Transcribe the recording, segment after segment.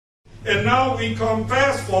And now we come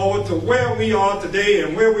fast forward to where we are today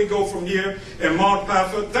and where we go from here. And Mark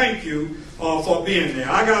Pafford, thank you for being there.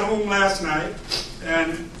 I got home last night,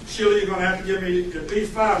 and Sheila, you're going to have to give me at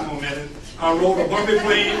least 5 more minutes. I rode a bumpy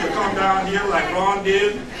plane to come down here like Ron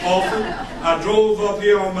did often. I drove up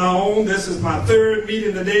here on my own. This is my 3rd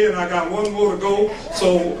meeting today, and I got 1 more to go.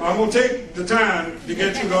 So I'm going to take the time to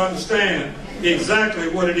get you to understand exactly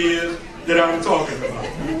what it is that I'm talking about.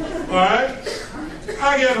 All right?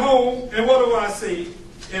 I get home, and what do I see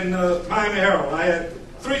in the Miami Herald? I had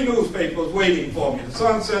 3 newspapers waiting for me. The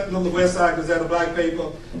Sun Sentinel, the West Side Gazette, a black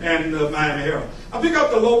paper, and the Miami Herald. I pick up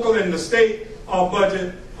the local and the state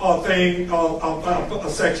budget thing, a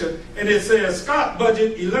section, and it says, Scott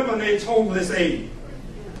budget eliminates homeless aid.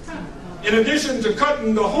 In addition to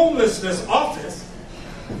cutting the homelessness office,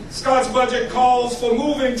 Scott's budget calls for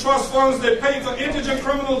moving trust funds that pay for indigent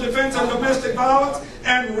criminal defense and domestic violence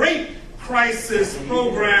and rape crisis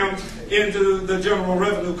programs into the general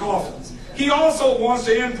revenue coffers. He also wants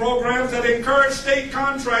to end programs that encourage state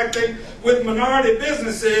contracting with minority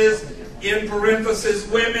businesses, in parentheses,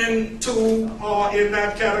 women too are in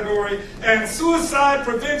that category, and suicide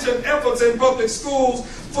prevention efforts in public schools,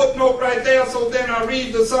 footnote right there. So then I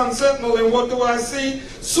read the Sun Sentinel, and what do I see?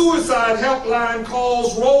 Suicide helpline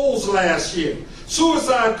calls rose last year.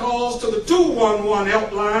 Suicide calls to the 211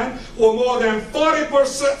 helpline were more than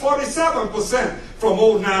 47% from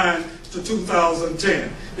 2009 to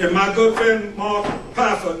 2010. And my good friend Mark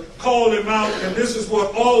Pafford called him out, and this is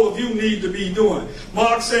what all of you need to be doing.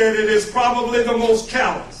 Mark said it is probably the most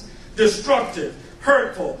callous, destructive,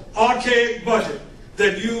 hurtful, archaic budget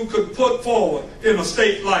that you could put forward in a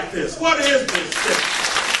state like this. What is this state?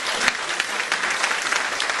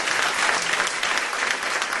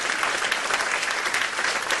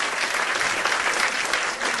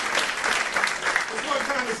 What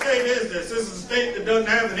kind of state is this? This is a state that doesn't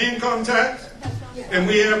have an income tax. And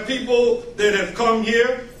we have people that have come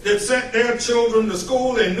here that sent their children to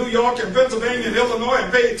school in New York and Pennsylvania and Illinois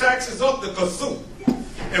and paid taxes up the kazoo.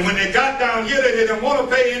 And when they got down here, they didn't want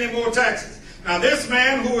to pay any more taxes. Now this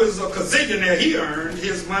man who is a gazillionaire, he earned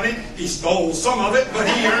his money. He stole some of it, but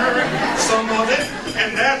he earned some of it.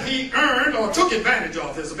 And that he earned or took advantage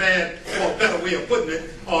of is a bad or a better way of putting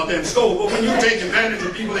it than stole. But when you take advantage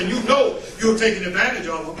of people and you know you're taking advantage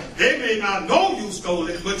of them, they may not know you stole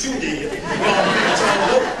it, but you did.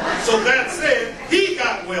 So that said, he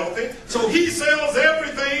got wealthy. So he sells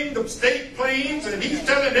everything, the state planes, and he's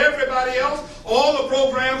telling everybody else all the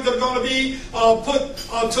programs that are going to be put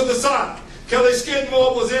to the side. Kelly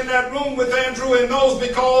Skidmore was in that room with Andrew and those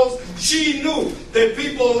because she knew that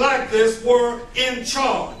people like this were in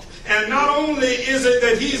charge. And not only is it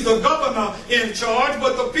that he's the governor in charge,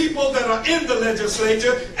 but the people that are in the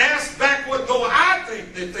legislature, ask backward though I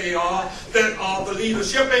think that they are, that are the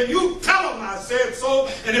leadership. And you tell them I said so.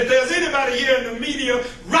 And if there's anybody here in the media,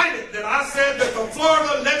 write it that I said that the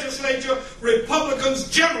Florida legislature, Republicans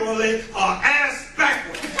generally are ass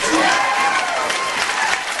backward.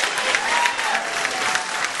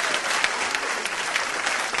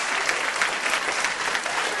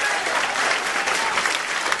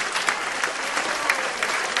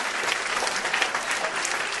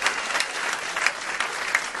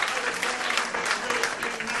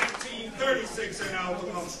 In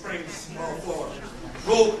Alabama Springs, Florida.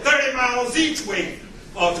 Rode 30 miles each way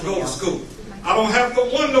to go to school. I don't have to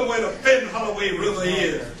wonder where the Fenn Holloway River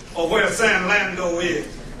is or where San Lando is.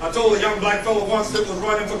 I told a young black fellow once that was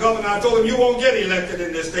running for governor, I told him, you won't get elected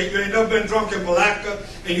in this state. You ain't never been drunk in Palatka,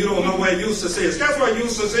 and you don't know where Eustis is. Guess where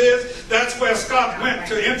Eustis is? That's where Scott went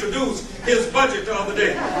to introduce his budget the other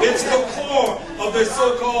day. It's the core of the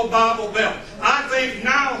so-called Bible Belt. I think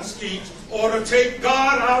now speech ought to take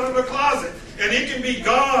God out of the closet. And it can be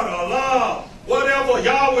God, Allah, whatever,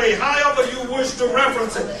 Yahweh, however you wish to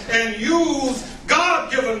reference it, and use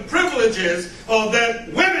God-given privileges that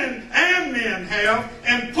women and men have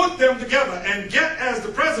and put them together and get, as the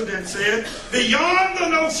president said, beyond the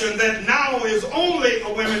notion that now is only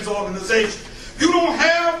a women's organization. You don't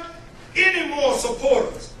have any more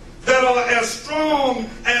supporters that are as strong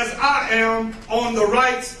as I am on the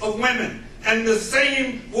rights of women, and the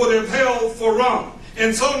same would have held for Ron.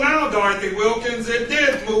 And so now, Dorothy Wilkins, it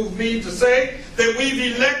did move me to say that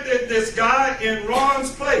we've elected this guy in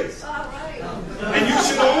Ron's place. All right. And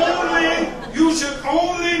you should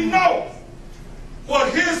only know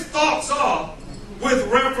what his thoughts are with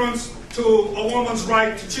reference to a woman's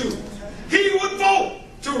right to choose. He would vote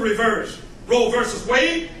to reverse Roe versus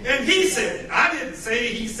Wade, and he said it. I didn't say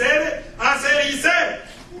he said it. I said he said it.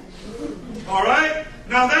 All right?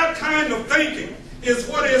 Now that kind of thinking is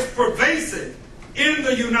what is pervasive in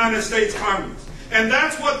the United States Congress. And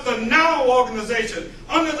that's what the NOW organization,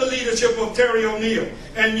 under the leadership of Terry O'Neill,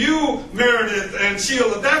 and you, Meredith and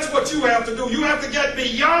Sheila, that's what you have to do. You have to get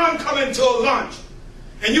beyond coming to a lunch.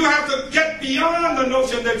 And you have to get beyond the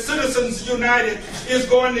notion that Citizens United is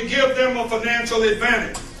going to give them a financial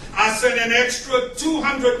advantage. I sent an extra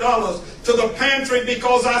 $200 to the pantry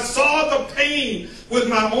because I saw the pain with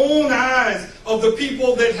my own eyes of the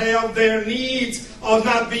people that have their needs are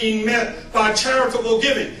not being met by charitable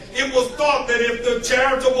giving. It was thought that if the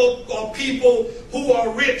charitable people who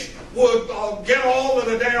are rich would get all of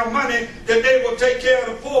the damn money, that they would take care of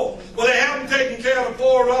the poor. Well, they haven't taken care of the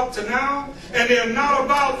poor up to now, and they're not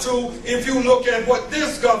about to if you look at what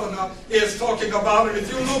this governor is talking about, and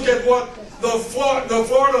if you look at what the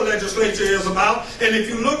Florida legislature is about, and if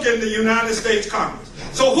you look in the United States Congress.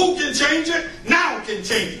 So who can change it? Now can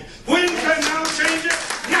change it. When can now change it?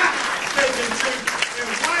 Now they can change it. And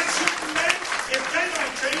why shouldn't they? If they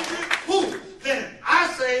don't change it, who? Then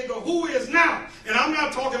I say the who is now. And I'm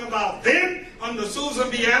not talking about then under Susan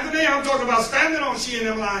B. Anthony. I'm talking about standing on she and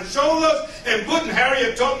them line's shoulders and putting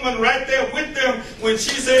Harriet Tubman right there with them when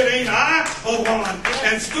she said, ain't I a woman?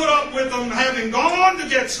 And stood up with them, having gone to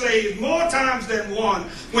get slaves more times than one,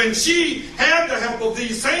 when she had the help of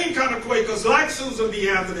these same kind of Quakers like Susan B.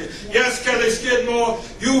 Anthony. Yes, Kelly Skidmore,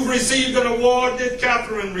 you've received an award that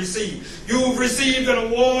Catherine received. You've received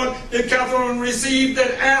an award that Catherine received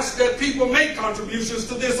that asks that people make contributions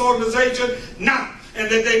to this organization now, and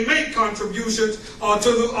that they make contributions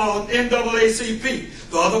to the NAACP.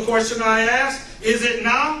 The other question I ask, is it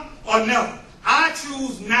now or never? I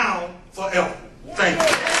choose now forever. Thank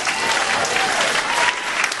you.